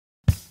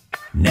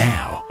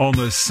Now on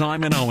the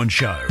Simon Owen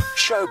Show,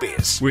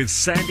 Showbiz with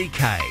Sandy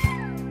Kay.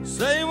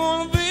 Say you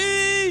wanna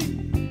be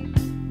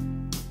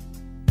in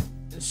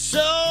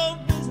show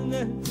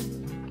business.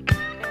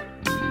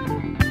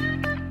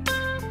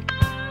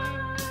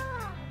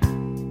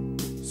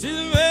 See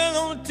the man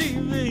on the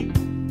TV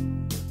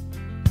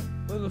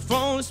with a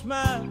phony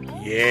smile.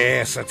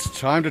 Yes, it's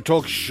time to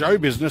talk show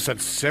business at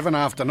 7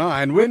 after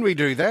 9. When we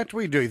do that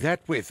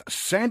with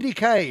Sandy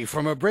Kay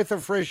from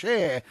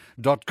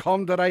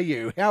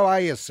abreathofreshair.com.au. How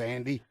are you,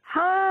 Sandy?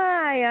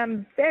 Hi,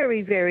 I'm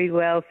very, very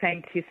well,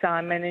 thank you,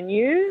 Simon. And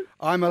you?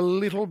 I'm a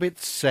little bit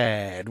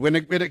sad. When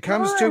it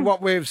comes to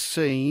what we've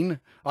seen,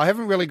 I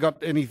haven't really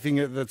got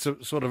anything that's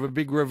sort of a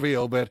big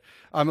reveal, but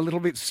I'm a little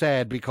bit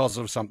sad because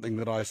of something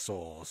that I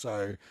saw.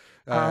 So...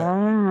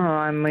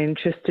 I'm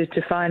interested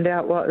to find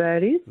out what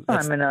that is,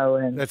 Simon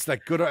Owen. That's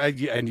that good,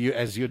 and you,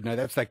 as you'd know,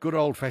 that's that good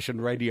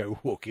old-fashioned radio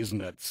hook,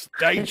 isn't it?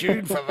 Stay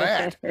tuned for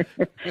that.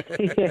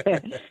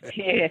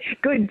 yeah,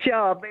 good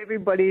job.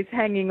 Everybody's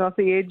hanging off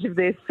the edge of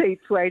their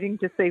seats waiting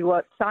to see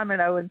what Simon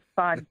Owen's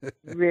finds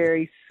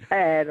very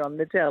sad on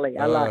the telly.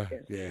 I like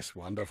it. Yes,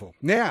 wonderful.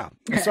 Now,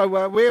 so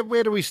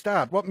where do we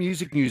start? What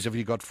music news have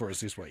you got for us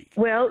this week?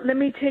 Well, let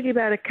me tell you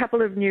about a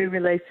couple of new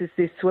releases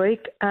this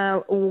week.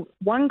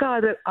 One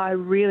guy that I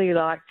really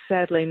liked,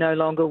 sadly no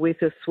longer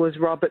with us, was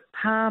Robert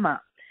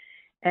Palmer.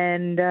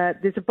 And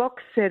there's a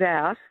box set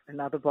out,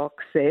 another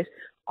box set,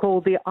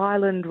 called the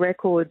Island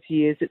Records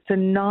Years. It's a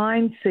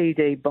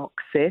 9-CD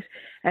box set,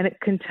 and it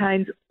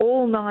contains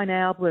all 9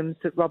 albums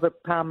that Robert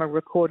Palmer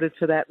recorded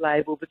for that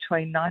label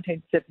between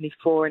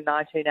 1974 and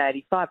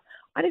 1985.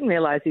 I didn't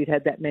realise he'd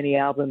had that many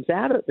albums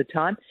out at the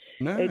time.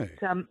 No.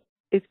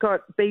 It's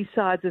got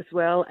B-sides as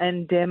well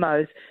and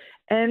demos.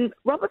 And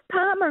Robert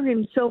Palmer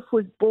himself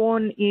was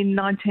born in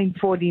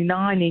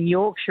 1949 in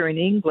Yorkshire in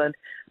England,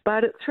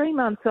 but at 3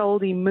 months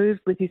old he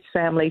moved with his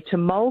family to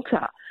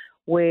Malta,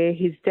 where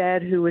his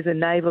dad, who was a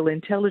naval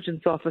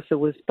intelligence officer,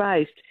 was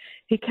based.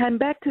 He came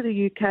back to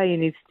the UK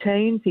in his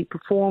teens. He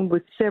performed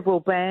with several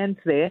bands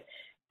there,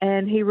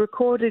 and he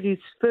recorded his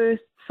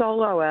first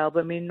solo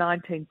album in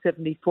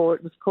 1974.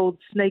 It was called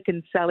Sneak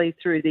and Sally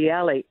Through the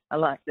Alley. I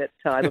like that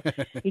title.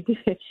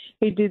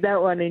 He did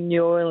that one in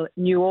New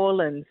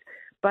Orleans.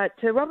 But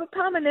Robert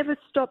Palmer never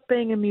stopped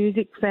being a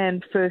music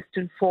fan first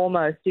and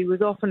foremost. He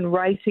was often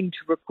racing to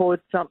record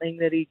something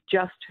that he'd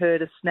just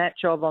heard a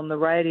snatch of on the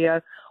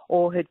radio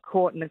or had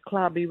caught in a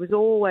club. He was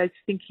always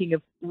thinking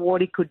of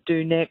what he could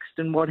do next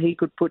and what he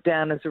could put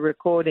down as a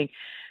recording.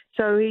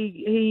 So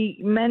he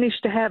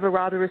managed to have a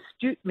rather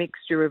astute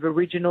mixture of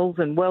originals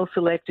and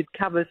well-selected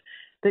covers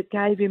that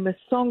gave him a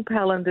song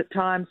palette at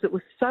times that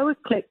was so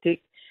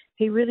eclectic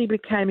he really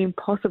became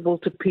impossible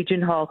to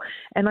pigeonhole.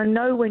 And I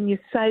know when you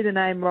say the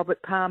name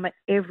Robert Palmer,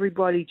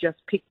 everybody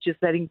just pictures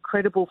that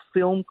incredible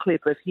film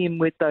clip of him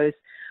with those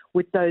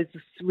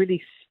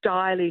really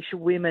stylish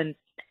women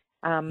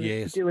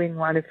doing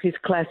one of his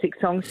classic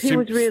songs. He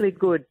was really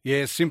good.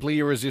 Yeah, Simply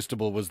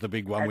Irresistible was the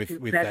big one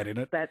with that in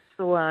it. That's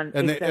the one,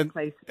 and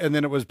exactly. And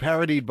then it was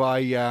parodied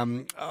by,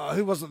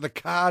 who was it, the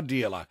car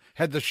dealer,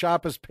 had the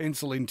sharpest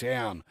pencil in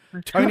town.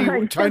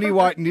 Tony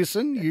White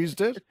Nissan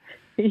used it.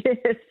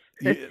 Yes.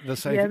 Yeah,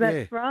 that's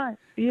right.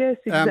 Yes,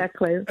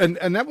 exactly.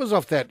 And that was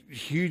off that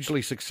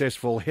hugely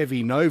successful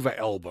Heavy Nova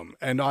album,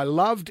 and I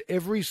loved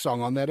every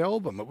song on that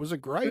album. It was a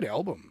great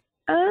album.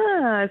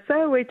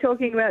 So we're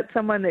talking about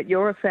someone that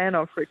you're a fan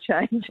of for a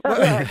change. I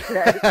like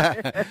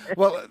that.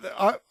 Well,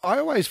 I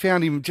always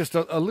found him just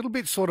a little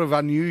bit sort of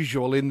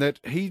unusual in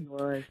that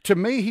to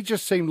me, he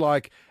just seemed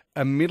like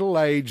a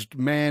middle-aged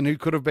man who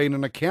could have been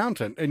an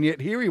accountant, and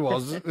yet here he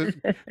was,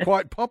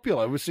 quite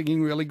popular, was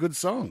singing really good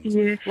songs.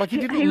 Yeah. Like he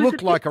didn't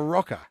look like a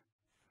rocker.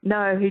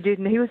 No, he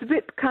didn't. He was a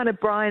bit kind of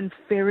Brian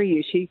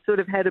Ferry-ish. He sort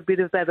of had a bit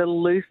of that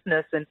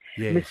aloofness and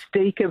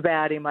mystique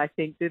about him, I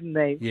think, didn't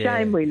he? Yeah.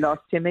 Shame we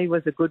lost him. He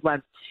was a good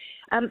one.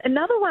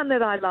 Another one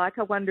that I like,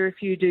 I wonder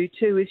if you do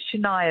too, is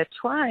Shania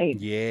Twain.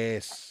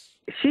 Yes.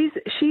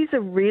 She's a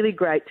really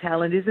great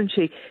talent, isn't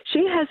she?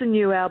 She has a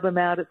new album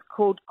out. It's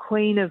called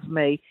Queen of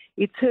Me.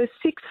 It's her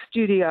 6th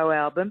studio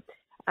album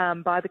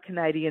by the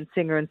Canadian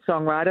singer and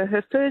songwriter.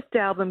 Her first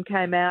album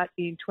came out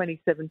in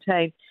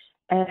 2017,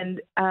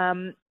 and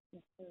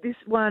this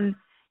one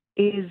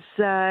is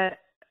the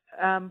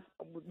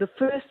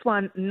first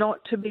one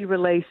not to be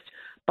released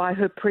by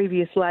her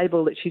previous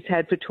label that she's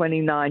had for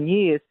 29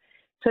 years.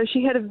 So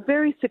she had a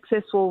very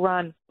successful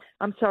run.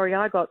 I'm sorry,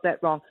 I got that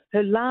wrong.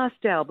 Her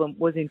last album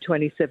was in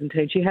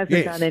 2017. She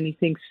hasn't done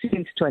anything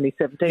since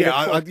 2017.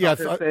 Yeah,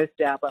 her first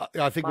album.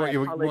 I think what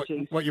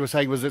you were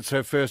saying was it's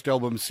her first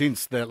album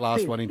since the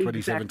last one in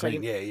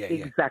 2017.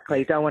 Exactly.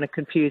 Exactly. Don't want to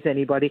confuse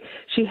anybody.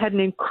 She had an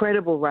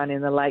incredible run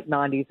in the late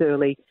 90s,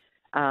 early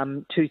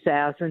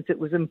 2000s. It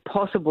was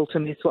impossible to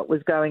miss what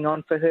was going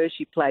on for her.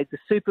 She played the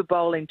Super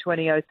Bowl in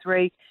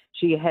 2003.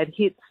 She had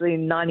hits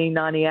in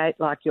 1998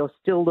 like You're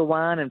Still the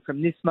One, and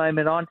From This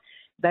Moment On.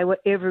 They were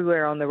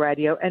everywhere on the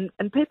radio. And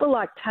people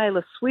like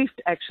Taylor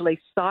Swift actually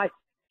cite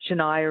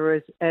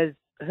Shania as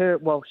her.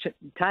 Well,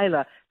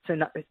 Taylor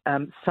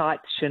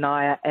cites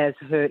Shania as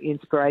her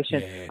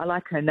inspiration. Yeah. I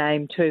like her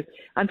name too.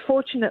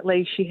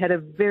 Unfortunately, she had a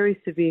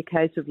very severe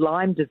case of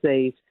Lyme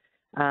disease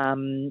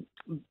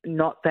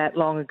not that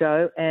long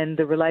ago, and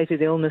the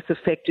related illness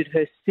affected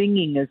her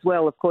singing as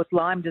well. Of course,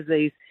 Lyme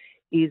disease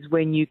is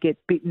when you get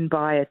bitten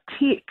by a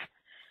tick,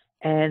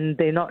 and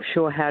they're not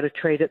sure how to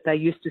treat it. They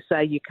used to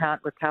say you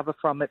can't recover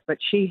from it, but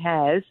she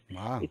has.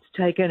 Wow. It's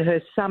taken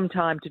her some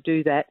time to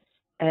do that.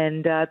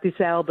 And this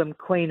album,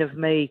 Queen of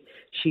Me,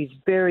 she's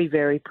very,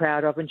 very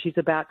proud of, and she's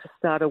about to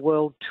start a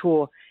world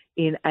tour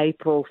in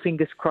April.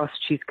 Fingers crossed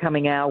she's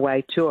coming our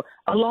way too.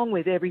 Along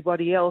with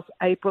everybody else,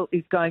 April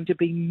is going to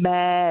be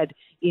mad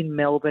in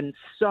Melbourne.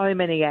 So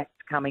many acts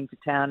coming to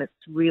town. It's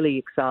really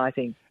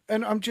exciting.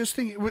 And I'm just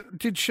thinking,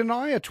 did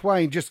Shania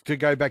Twain, just to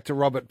go back to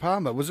Robert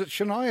Palmer, was it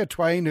Shania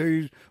Twain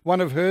who,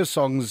 one of her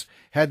songs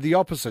had the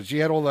opposite? She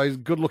had all those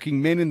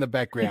good-looking men in the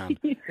background.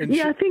 And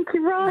I think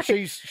you're right.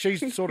 She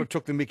sort of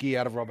took the mickey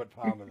out of Robert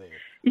Palmer there.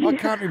 Yeah, I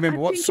can't remember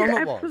what song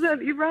it was.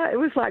 Absolutely right. It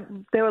was like,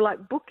 they were like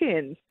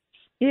bookends.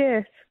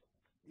 Yes.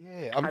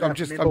 Yeah, I don't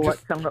remember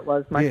what song it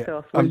was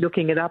myself. Yeah, we're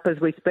looking it up as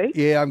we speak.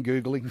 Yeah, I'm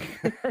Googling.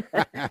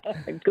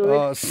 Good.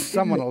 Oh,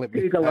 someone will let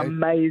me Google,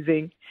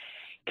 amazing.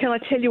 Can I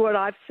tell you what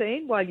I've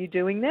seen while you're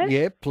doing that?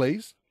 Yeah,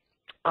 please.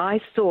 I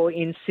saw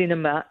in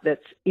cinema,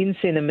 that's in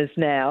cinemas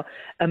now,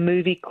 a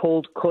movie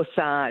called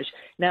Corsage.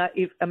 Now,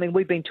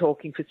 we've been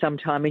talking for some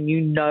time, and you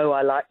know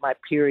I like my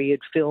period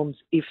films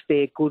if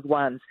they're good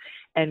ones.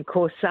 And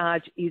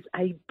Corsage is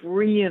a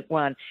brilliant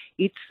one.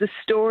 It's the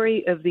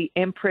story of the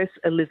Empress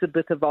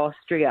Elizabeth of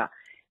Austria.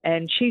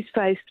 And she's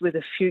faced with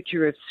a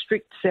future of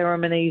strict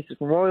ceremonies,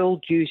 royal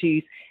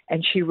duties,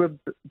 and she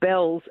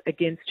rebels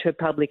against her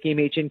public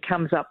image and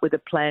comes up with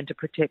a plan to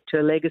protect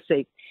her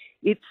legacy.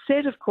 It's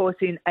set, of course,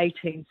 in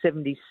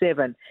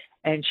 1877,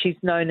 and she's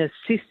known as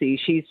Sissy.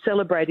 She's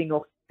celebrating her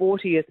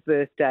 40th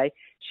birthday.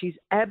 She's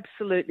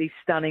absolutely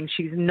stunning.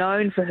 She's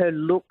known for her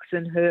looks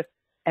and her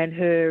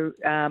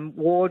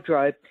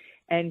wardrobe,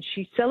 and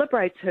she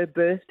celebrates her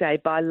birthday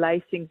by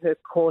lacing her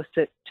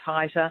corset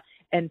tighter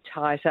and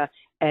tighter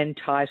and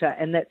tighter,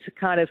 and that's a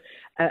kind of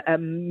a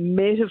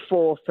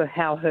metaphor for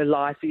how her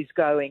life is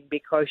going,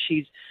 because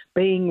she's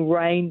being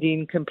reined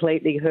in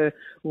completely. Her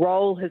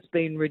role has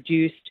been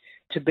reduced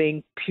to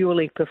being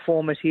purely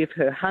performative.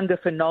 Her hunger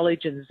for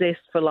knowledge and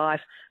zest for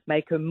life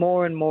make her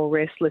more and more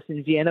restless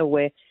in Vienna,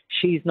 where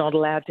she's not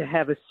allowed to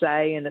have a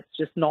say, and it's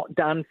just not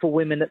done for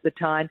women at the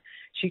time.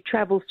 She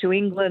travels to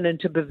England and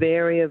to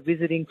Bavaria,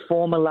 visiting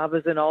former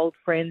lovers and old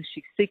friends.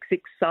 She seeks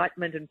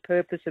excitement and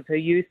purpose of her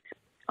youth.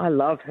 I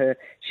love her.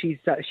 She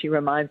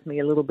reminds me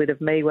a little bit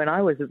of me when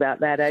I was about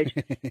that age.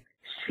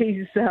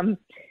 She's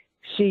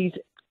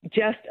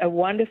just a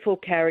wonderful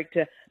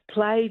character,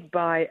 played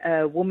by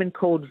a woman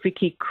called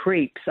Vicky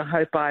Krieps. I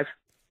hope I've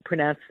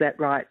pronounced that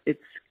right.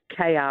 It's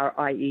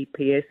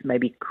Krieps,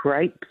 maybe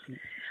Crepes.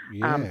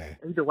 Yeah.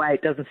 Either way,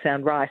 it doesn't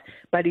sound right.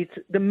 But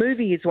the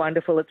movie is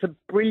wonderful. It's a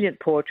brilliant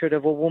portrait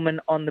of a woman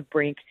on the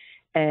brink,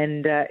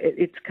 and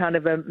it's kind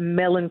of a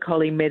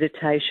melancholy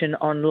meditation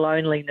on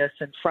loneliness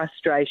and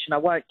frustration. I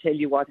won't tell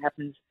you what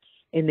happens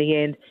in the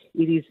end.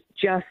 It is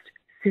just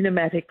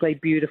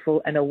cinematically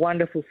beautiful and a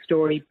wonderful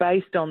story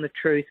based on the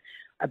truth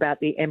about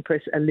the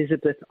Empress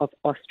Elizabeth of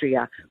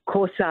Austria.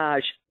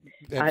 Corsage.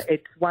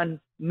 It's one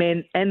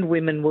men and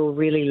women will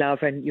really love,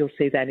 and you'll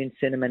see that in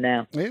cinema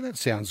now. Yeah, that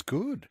sounds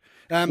good.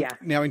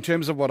 Now, in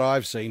terms of what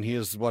I've seen,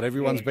 here's what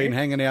everyone's been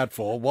hanging out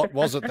for. What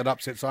was it that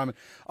upset Simon?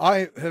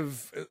 As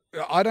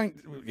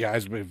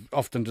we've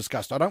often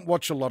discussed, I don't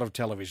watch a lot of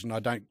television. I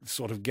don't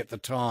sort of get the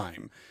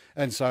time.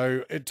 And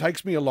so it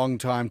takes me a long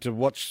time to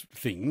watch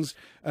things.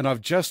 And I've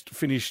just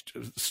finished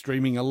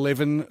streaming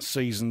 11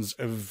 seasons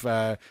of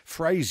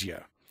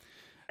Frasier.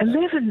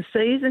 11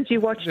 seasons?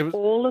 You watched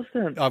all of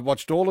them? I've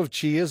watched all of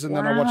Cheers, and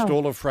then I watched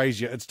all of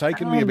Frasier. It's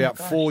taken me about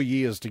 4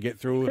 years to get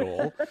through it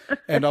all.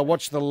 And I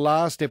watched the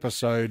last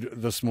episode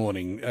this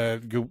morning,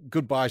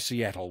 Goodbye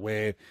Seattle,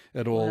 where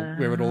it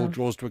all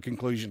draws to a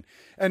conclusion.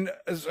 And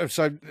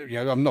so,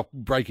 I'm not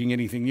breaking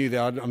anything new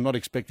there. I'm not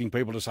expecting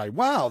people to say,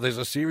 wow, there's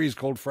a series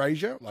called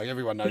Frasier. Like,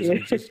 everyone knows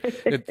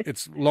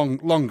it's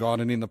long gone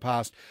and in the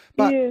past.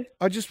 But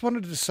I just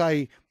wanted to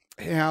say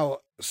how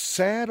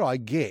sad I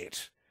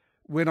get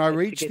when I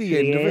reach the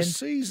end of a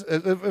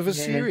season of a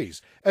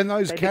series, and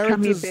those characters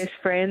become your best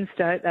friends,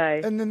 don't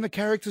they? And then the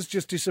characters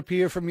just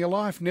disappear from your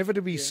life, never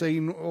to be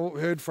seen or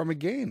heard from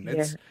again.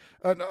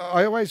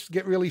 I always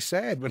get really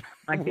sad when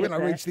I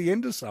reach the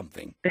end of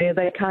something.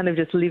 They kind of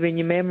just live in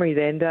your memory,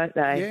 then, don't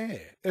they? Yeah,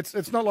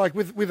 it's not like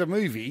with a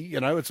movie.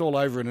 It's all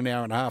over in an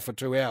hour and a half or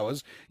 2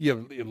 hours.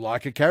 You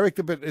like a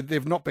character, but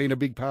they've not been a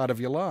big part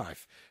of your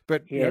life.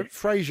 But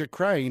Frasier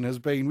Crane has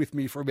been with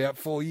me for about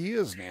 4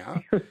 years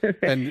now,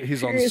 and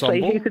his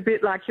ensemble. He's a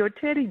bit like your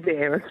teddy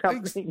bear or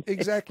something.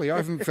 Exactly. I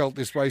haven't felt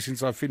this way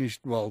since I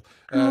finished,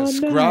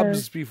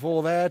 Scrubs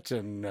before that,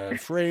 and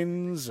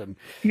Friends. And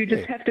you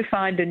just have to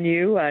find a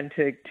new one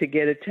to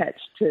get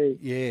attached to.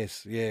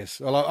 Yes.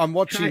 Well, I'm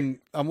watching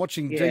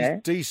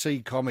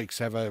DC Comics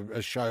have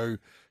a show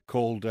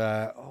called,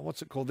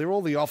 what's it called? They're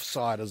all the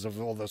offsiders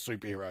of all the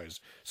superheroes.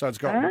 So it's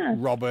got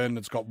Robin,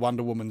 it's got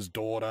Wonder Woman's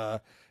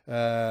daughter.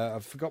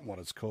 I've forgotten what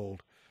it's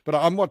called. But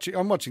I'm watching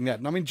that,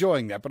 and I'm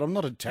enjoying that, but I'm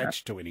not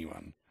attached to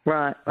anyone.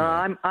 Right.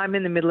 I'm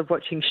in the middle of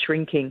watching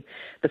Shrinking.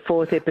 The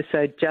 4th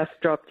episode just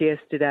dropped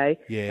yesterday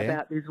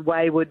about this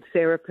wayward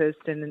therapist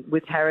and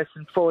with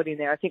Harrison Ford in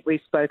there. I think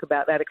we spoke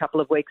about that a couple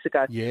of weeks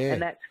ago. Yeah.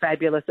 And that's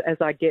fabulous. As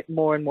I get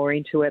more and more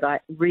into it, I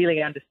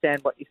really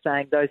understand what you're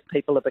saying. Those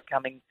people are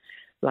becoming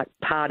like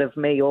part of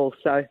me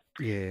also.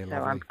 Yeah,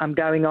 so I'm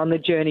going on the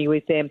journey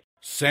with them.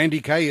 Sandy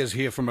Kay is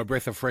here from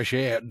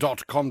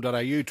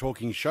abreathoffreshair.com.au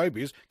talking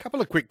showbiz. Couple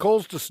of quick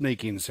calls to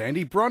sneak in,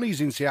 Sandy. Bronny's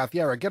in South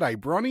Yarra. G'day,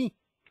 Bronny.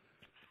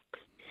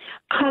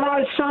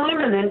 Hello,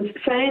 Simon and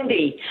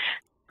Sandy.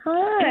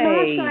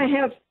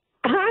 Hi.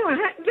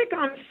 Vic,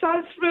 I'm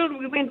so thrilled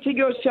we went to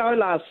your show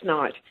last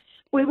night.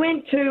 We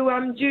went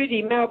to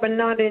Judy, Melbourne,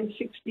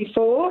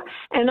 1964,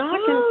 and I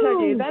can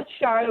tell you that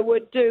show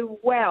would do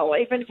well,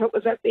 even if it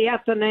was at the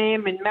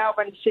Athenaeum in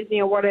Melbourne, Sydney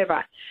or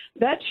whatever.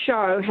 That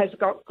show has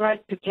got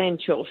great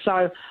potential,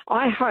 so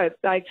I hope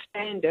they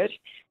expand it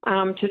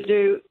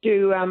to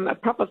do a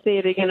proper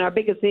theatre, a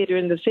bigger theatre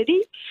in the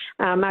city,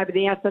 maybe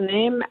the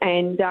Athenaeum,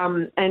 and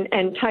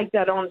take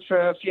that on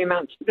for a few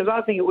months, because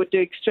I think it would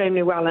do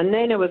extremely well. And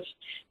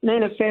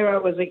Nina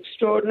Farrow was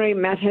extraordinary,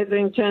 Matt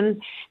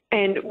Hetherington,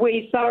 and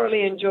we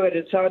thoroughly enjoyed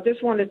it. So I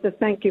just wanted to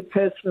thank you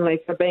personally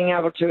for being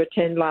able to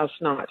attend last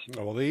night.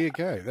 Oh, well, there you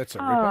go. That's a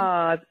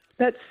ripper.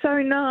 That's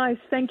so nice.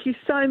 Thank you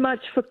so much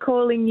for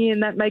calling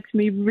in. That makes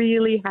me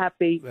really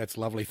happy. That's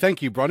lovely.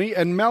 Thank you, Bronny.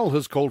 And Mel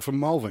has called from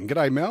Malvern.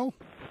 G'day, Mel.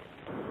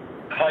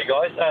 Hey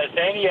guys,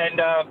 Sandy and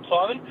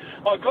Simon.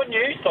 Oh, good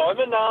news,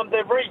 Simon.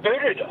 They've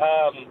rebooted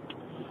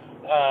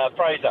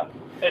Fraser.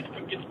 It's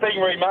being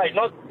remade,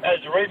 not as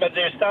a reboot.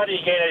 They're starting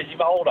again as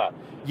him older.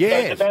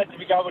 Yes. So it's about to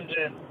be going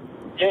to.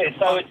 Yeah,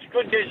 so it's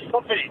good news. It's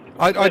not finished.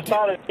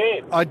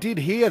 I did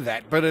hear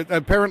that, but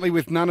apparently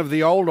with none of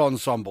the old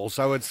ensemble,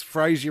 so it's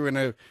Fraser in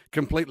a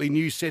completely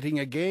new setting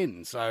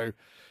again. So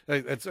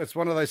it's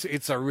one of those.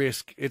 It's a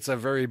risk. It's a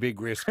very big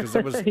risk because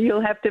it was.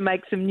 You'll have to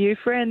make some new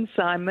friends,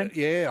 Simon.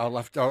 Yeah, I'll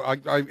have to.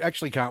 I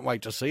actually can't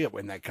wait to see it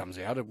when that comes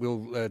out. It will.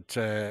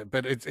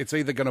 But it's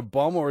either going to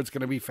bomb or it's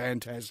going to be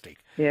fantastic.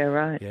 Yeah,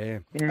 right. Yeah.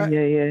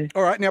 Yeah.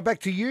 All right, now back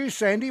to you,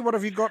 Sandy. What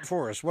have you got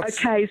for us?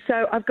 Okay,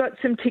 so I've got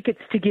some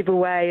tickets to give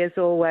away, as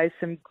always,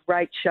 some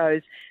great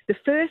shows. The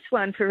first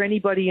one for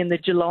anybody in the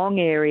Geelong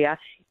area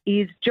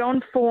is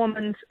John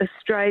Foreman's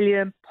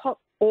Australian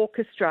Pop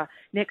Orchestra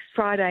next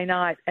Friday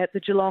night at the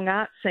Geelong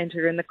Arts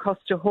Centre in the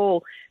Costa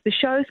Hall. The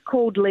show's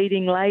called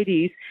Leading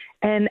Ladies,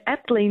 and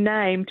aptly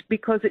named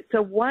because it's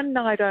a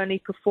one-night-only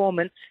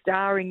performance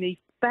starring the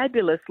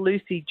fabulous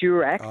Lucy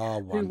Durack,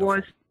 who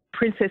was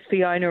Princess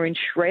Fiona in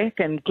Shrek,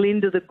 and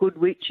Glinda the Good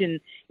Witch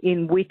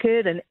in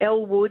Wicked, and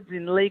Elle Woods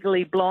in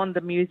Legally Blonde,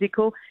 the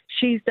musical.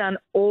 She's done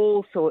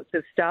all sorts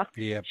of stuff.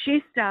 Yep.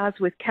 She stars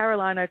with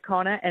Caroline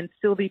O'Connor and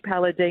Sylvie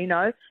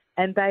Palladino,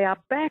 and they are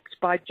backed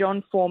by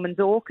John Foreman's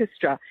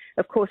orchestra.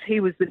 Of course, he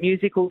was the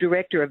musical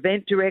director,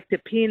 event director,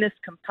 pianist,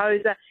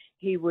 composer.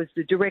 He was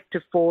the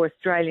director for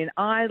Australian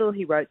Idol.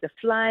 He wrote The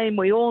Flame.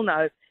 We all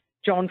know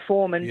John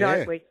Foreman,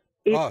 don't we?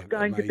 It's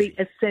going to be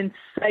a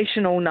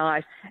sensational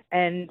night.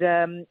 And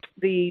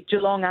the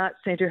Geelong Arts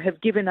Centre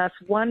have given us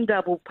one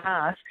double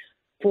pass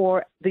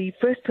for the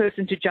first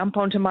person to jump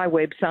onto my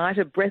website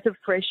at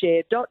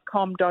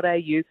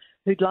breathoffreshair.com.au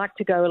who'd like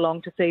to go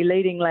along to see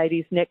Leading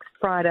Ladies next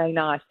Friday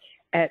night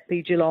at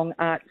the Geelong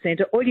Arts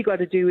Centre. All you got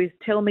to do is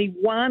tell me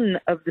one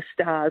of the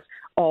stars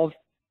of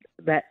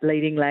that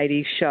Leading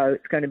Ladies show.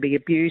 It's going to be a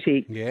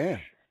beauty. Yeah.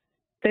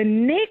 The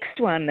next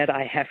one that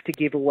I have to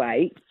give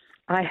away,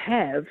 I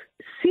have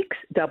 6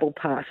 double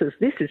passes.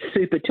 This is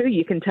super too.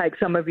 You can take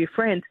some of your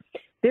friends.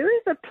 There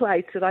is a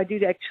place that I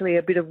did actually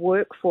a bit of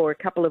work for a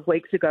couple of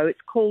weeks ago. It's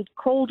called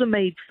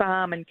Caldermead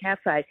Farm and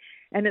Cafe,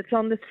 and it's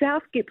on the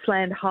South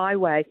Gippsland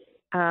Highway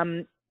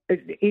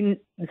in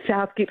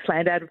South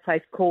Gippsland at a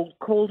place called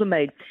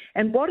Caldermead.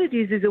 And what it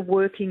is a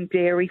working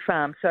dairy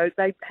farm. So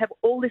they have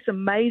all this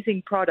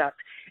amazing product,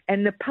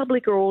 and the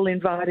public are all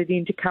invited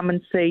in to come and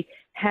see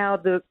how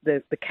the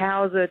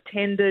cows are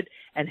tended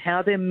and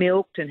how they're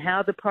milked and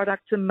how the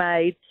products are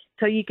made.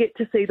 So you get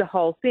to see the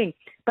whole thing.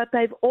 But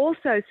they've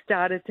also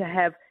started to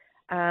have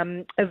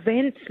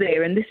events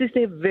there, and this is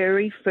their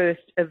very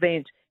first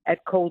event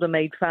at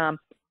Caldermead Farm.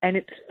 And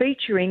it's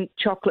featuring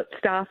Chocolate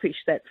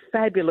Starfish, that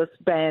fabulous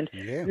band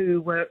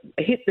who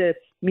hit the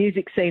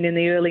music scene in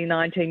the early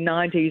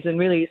 1990s and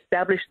really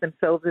established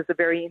themselves as a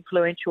very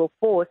influential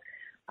force,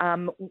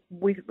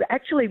 with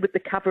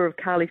the cover of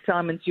Carly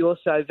Simon's You're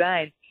So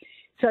Vain.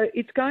 So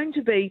it's going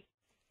to be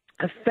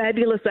a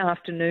fabulous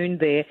afternoon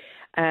there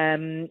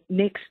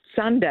next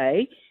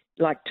Sunday,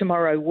 like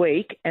tomorrow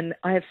week, and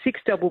I have 6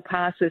 double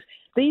passes.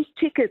 These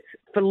tickets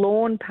for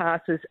lawn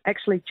passes,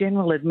 actually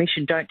general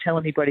admission, don't tell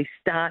anybody,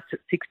 starts at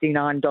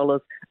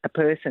 $69 a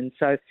person.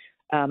 So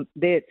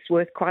it's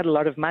worth quite a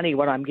lot of money,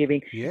 what I'm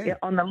giving. Yeah.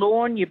 On the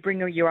lawn, you bring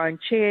your own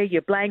chair,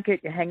 your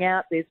blanket, you hang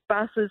out. There's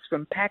buses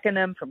from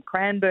Pakenham, from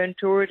Cranbourne,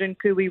 Torridon,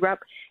 Cooey-Rup,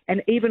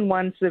 and even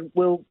ones that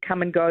will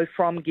come and go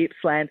from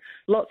Gippsland.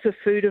 Lots of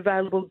food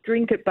available,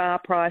 drink at bar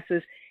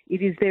prices.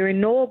 It is their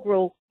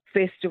inaugural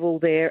festival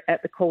there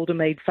at the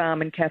Caldermead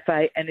Farm and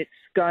Cafe, and it's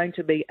going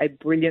to be a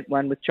brilliant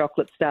one with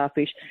chocolate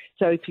starfish.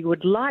 So if you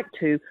would like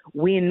to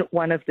win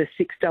one of the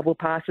 6 double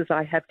passes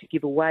I have to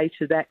give away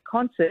to that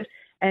concert,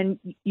 and,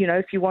 you know,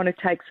 if you want to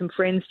take some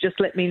friends, just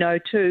let me know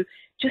too.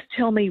 Just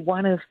tell me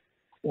just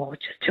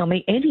tell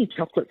me any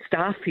Chocolate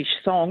Starfish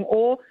song,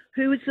 or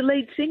who is the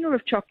lead singer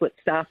of Chocolate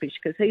Starfish,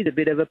 because he's a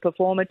bit of a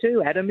performer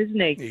too, Adam, isn't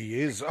he? He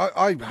is.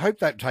 I hope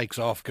that takes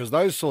off, because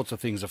those sorts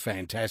of things are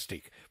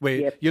fantastic. Where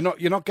Yep.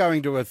 you're not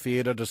going to a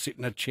theatre to sit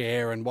in a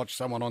chair and watch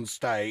someone on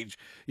stage.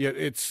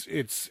 It's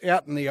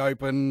out in the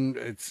open.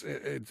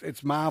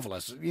 It's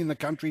marvellous in the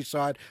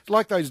countryside. It's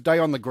like those Day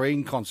on the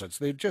Green concerts.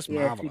 They're just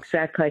marvellous.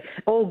 Exactly.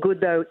 All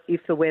good though if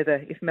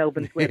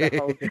Melbourne's weather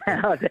holds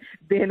out,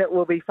 then it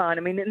will be fine.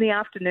 I mean, in the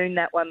afternoon,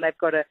 that one they've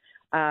got a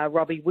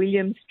Robbie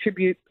Williams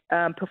tribute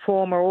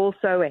performer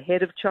also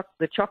ahead of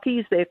the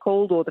Chockies, they're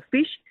called, or the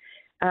Fish.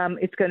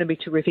 It's going to be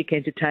terrific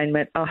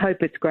entertainment. I hope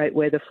it's great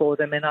weather for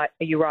them, and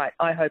you're right,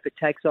 I hope it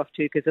takes off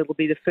too, because it'll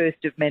be the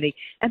first of many.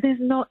 And there's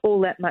not all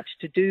that much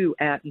to do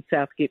out in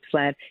South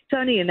Gippsland. It's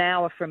only an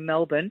hour from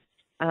Melbourne.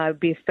 It'll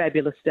be a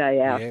fabulous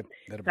day out. Yeah,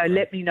 so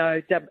let me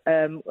know,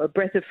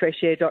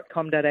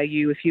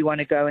 breathofreshair.com.au if you want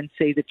to go and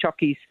see the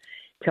Chockies.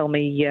 Tell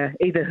me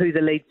either who the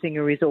lead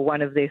singer is or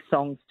one of their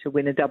songs to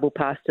win a double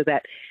pass to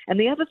that. And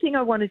the other thing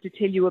I wanted to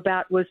tell you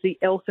about was the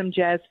Eltham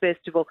Jazz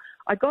Festival.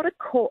 I got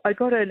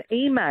an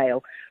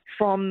email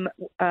from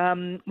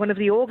one of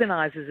the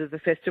organisers of the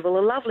festival,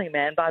 a lovely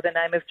man by the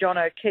name of John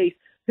O'Keefe,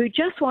 who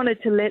just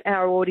wanted to let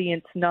our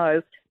audience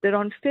know that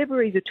on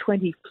February the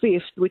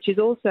 25th, which is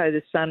also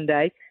the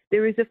Sunday,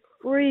 there is a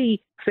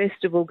free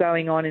festival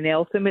going on in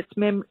Eltham. It's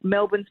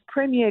Melbourne's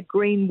premier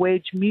Green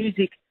Wedge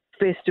music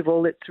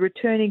festival. It's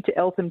returning to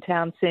Eltham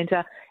Town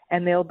Centre,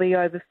 and there'll be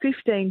over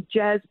 15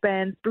 jazz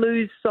bands,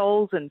 blues,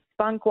 souls and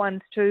funk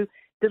ones too.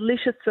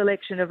 Delicious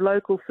selection of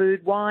local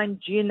food, wine,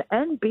 gin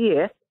and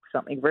beer,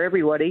 something for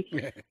everybody,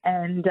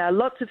 and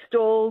lots of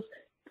stalls,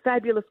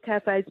 fabulous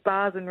cafes,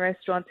 bars and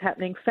restaurants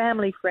happening,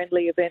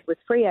 family-friendly event with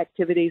free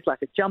activities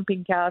like a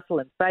jumping castle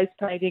and face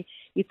painting.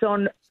 It's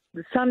on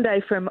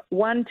Sunday from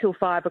 1 till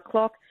 5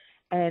 o'clock,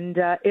 and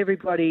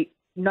everybody,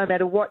 no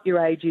matter what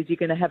your age is, you're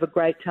going to have a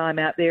great time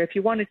out there. If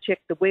you want to check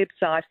the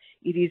website,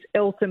 it is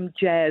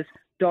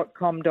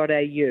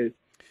elthamjazz.com.au.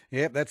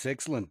 Yeah, that's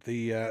excellent.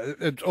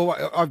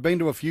 I've been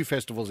to a few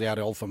festivals out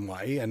Eltham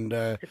way, and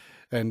yeah,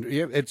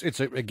 it's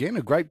again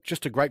a great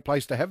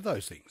place to have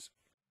those things.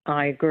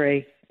 I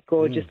agree.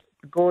 Gorgeous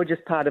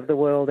part of the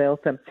world,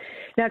 Eltham.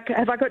 Now,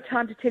 have I got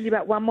time to tell you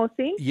about one more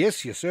thing?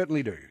 Yes, you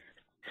certainly do.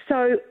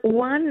 So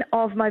one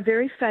of my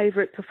very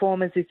favourite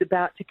performers is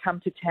about to come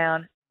to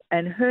town,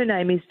 and her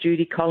name is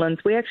Judy Collins.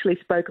 We actually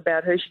spoke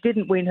about her. She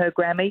didn't win her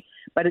Grammy,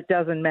 but it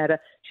doesn't matter.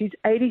 She's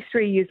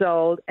 83 years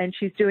old, and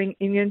she's doing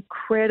an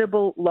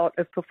incredible lot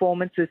of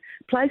performances,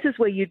 places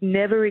where you'd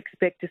never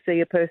expect to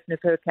see a person of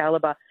her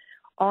calibre.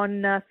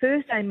 On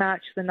Thursday,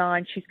 March the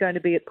 9th, she's going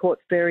to be at Port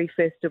Fairy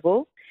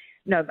Festival.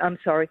 No, I'm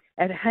sorry,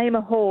 at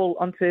Hamer Hall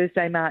on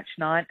Thursday, March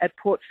 9, at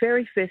Port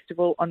Fairy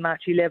Festival on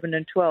March 11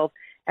 and 12,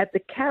 at the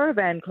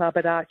Caravan Club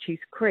at Archie's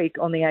Creek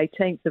on the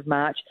 18th of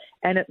March,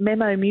 and at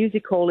Memo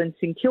Music Hall in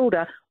St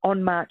Kilda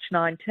on March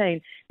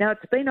 19. Now,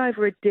 it's been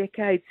over a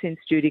decade since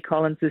Judy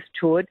Collins has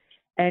toured,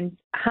 and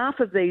half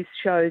of these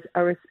shows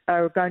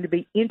are going to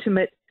be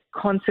intimate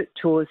concert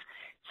tours.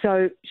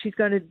 So she's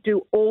going to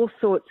do all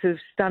sorts of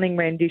stunning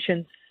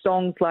renditions,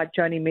 songs like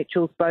Joni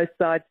Mitchell's Both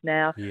Sides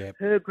Now,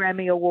 her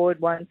Grammy Award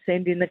one,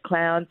 Send in the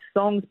Clowns,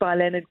 songs by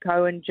Leonard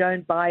Cohen,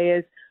 Joan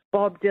Baez,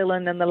 Bob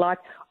Dylan and the like.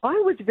 I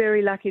was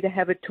very lucky to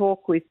have a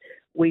talk with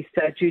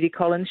Judy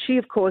Collins. She,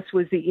 of course,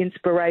 was the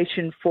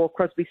inspiration for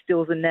Crosby,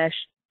 Stills and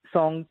Nash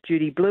song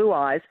Judy Blue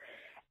Eyes,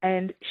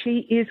 and she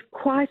is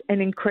quite an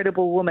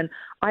incredible woman.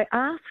 I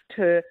asked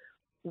her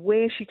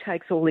where she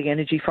takes all the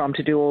energy from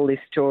to do all this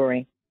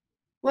touring.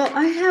 Well,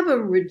 I have a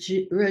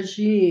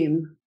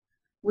regime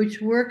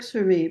which works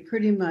for me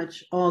pretty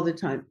much all the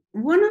time.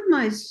 One of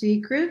my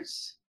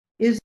secrets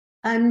is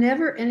I'm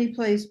never any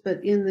place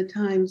but in the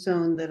time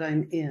zone that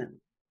I'm in.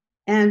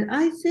 And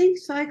I think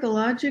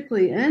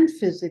psychologically and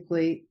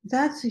physically,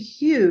 that's a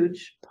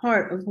huge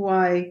part of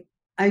why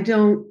I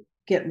don't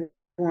get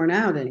worn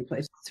out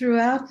anyplace.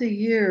 Throughout the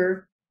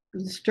year,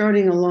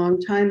 starting a long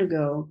time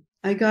ago,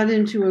 I got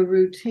into a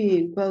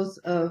routine both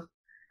of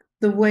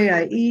the way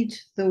I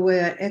eat, the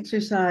way I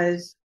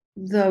exercise,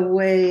 the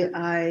way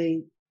I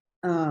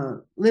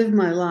live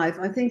my life.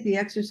 I think the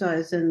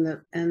exercise and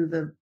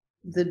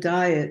the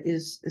diet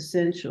is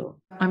essential.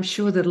 I'm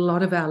sure that a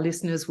lot of our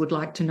listeners would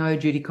like to know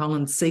Judy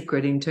Collins'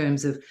 secret in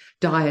terms of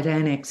diet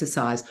and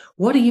exercise.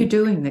 What are you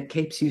doing that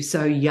keeps you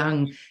so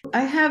young?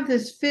 I have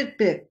this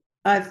Fitbit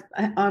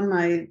on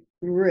my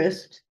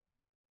wrist,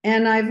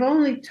 And I've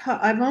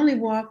only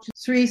walked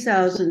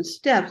 3,000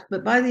 steps,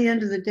 but by the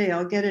end of the day,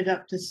 I'll get it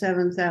up to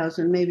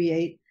 7,000, maybe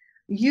 8.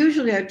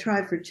 Usually I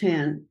try for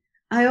 10.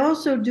 I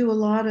also do a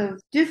lot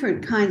of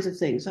different kinds of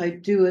things. I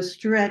do a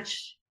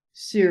stretch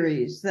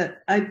series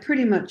that I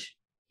pretty much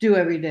do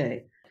every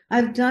day.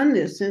 I've done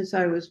this since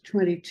I was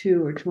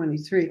 22 or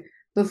 23,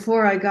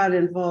 before I got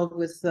involved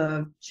with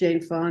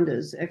Jane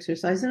Fonda's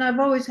exercise. And I've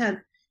always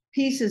had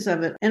pieces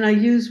of it, and I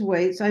use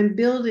weights. I'm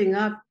building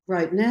up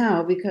right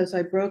now because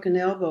I broke an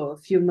elbow a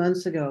few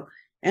months ago,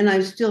 and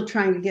I'm still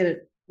trying to get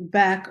it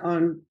back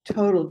on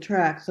total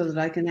track so that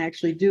I can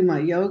actually do my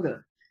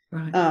yoga.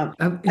 Right.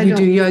 You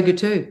do yoga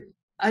too?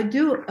 I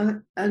do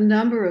a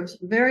number of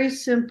very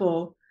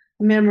simple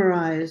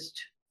memorized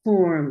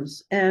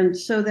forms, and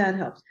so that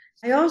helps.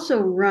 I also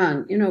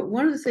run. You know,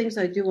 one of the things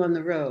I do on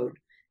the road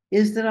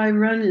is that I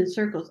run in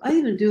circles. I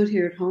even do it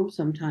here at home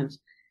sometimes.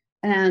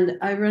 And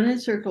I run in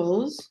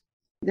circles.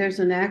 There's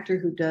an actor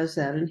who does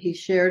that, and he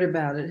shared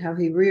about it, how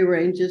he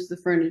rearranges the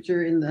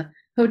furniture in the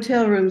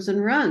hotel rooms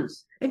and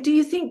runs. And do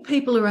you think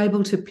people are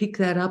able to pick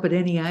that up at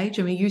any age?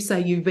 I mean, you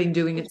say you've been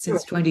doing it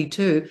since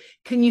 22.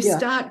 Can you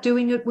start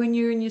doing it when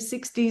you're in your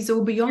 60s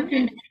or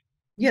beyond?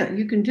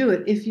 You can do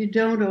it if you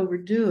don't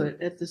overdo it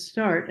at the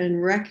start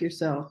and wreck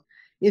yourself.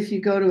 If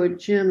you go to a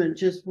gym and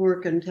just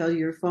work until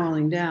you're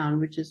falling down,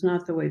 which is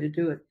not the way to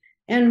do it.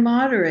 And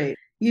moderate.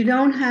 You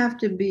don't have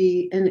to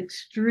be an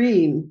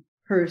extreme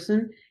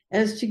person,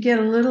 as to get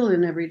a little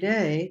in every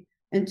day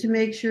and to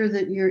make sure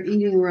that you're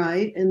eating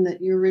right and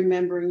that you're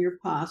remembering your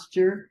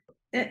posture.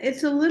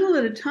 It's a little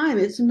at a time.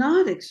 It's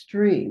not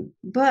extreme,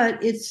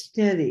 but it's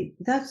steady.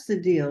 That's the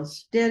deal.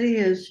 Steady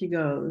as she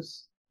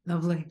goes.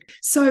 Lovely.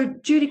 So,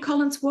 Judy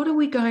Collins, what are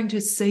we going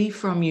to see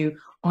from you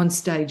on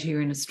stage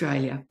here in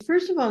Australia?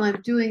 First of all, I'm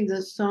doing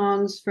the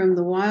songs from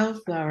the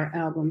Wildflower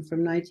album from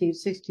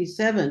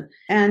 1967,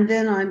 and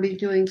then I'll be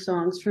doing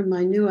songs from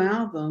my new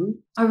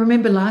album. I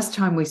remember last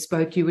time we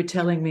spoke, you were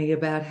telling me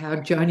about how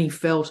Joni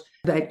felt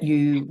that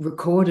you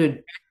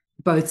recorded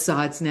Both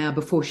Sides Now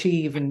before she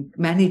even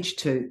managed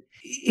to.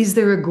 Is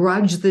there a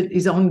grudge that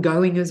is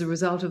ongoing as a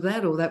result of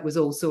that, or that was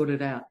all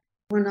sorted out?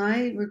 When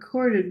I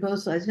recorded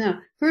Both Sides Now,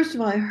 first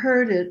of all, I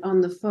heard it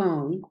on the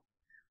phone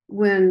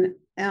when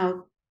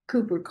Al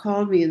Cooper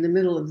called me in the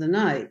middle of the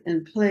night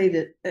and played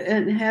it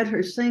and had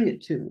her sing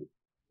it to me.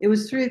 It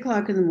was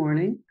 3:00 in the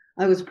morning.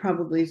 I was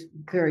probably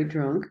very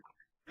drunk,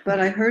 but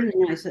I heard it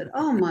and I said,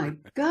 "Oh my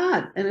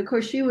God." And of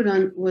course she was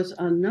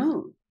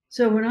unknown.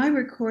 So when I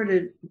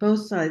recorded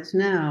Both Sides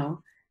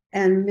Now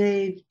and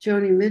made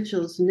Joni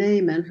Mitchell's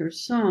name and her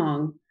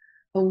song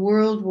a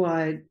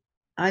worldwide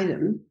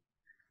item,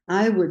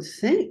 I would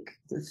think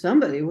that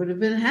somebody would have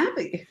been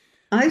happy.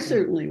 I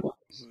certainly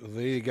was.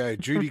 There you go.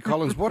 Judy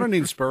Collins, what an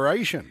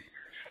inspiration.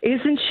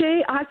 Isn't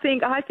she? I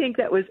think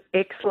that was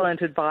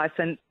excellent advice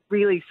and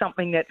really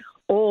something that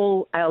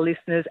all our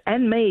listeners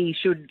and me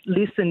should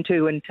listen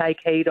to and take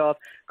heed of,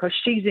 because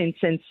she's in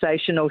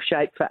sensational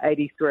shape for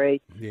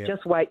 83. Yeah.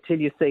 Just wait till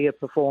you see her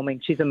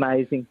performing. She's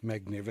amazing.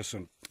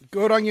 Magnificent.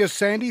 Good on you,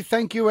 Sandy.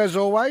 Thank you, as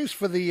always,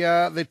 for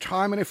the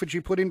time and effort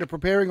you put into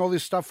preparing all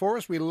this stuff for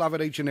us. We love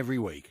it each and every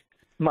week.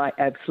 My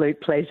absolute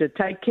pleasure.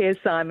 Take care,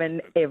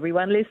 Simon.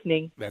 Everyone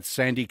listening. That's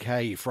Sandy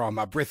Kay from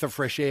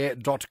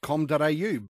breathofreshair.com.au.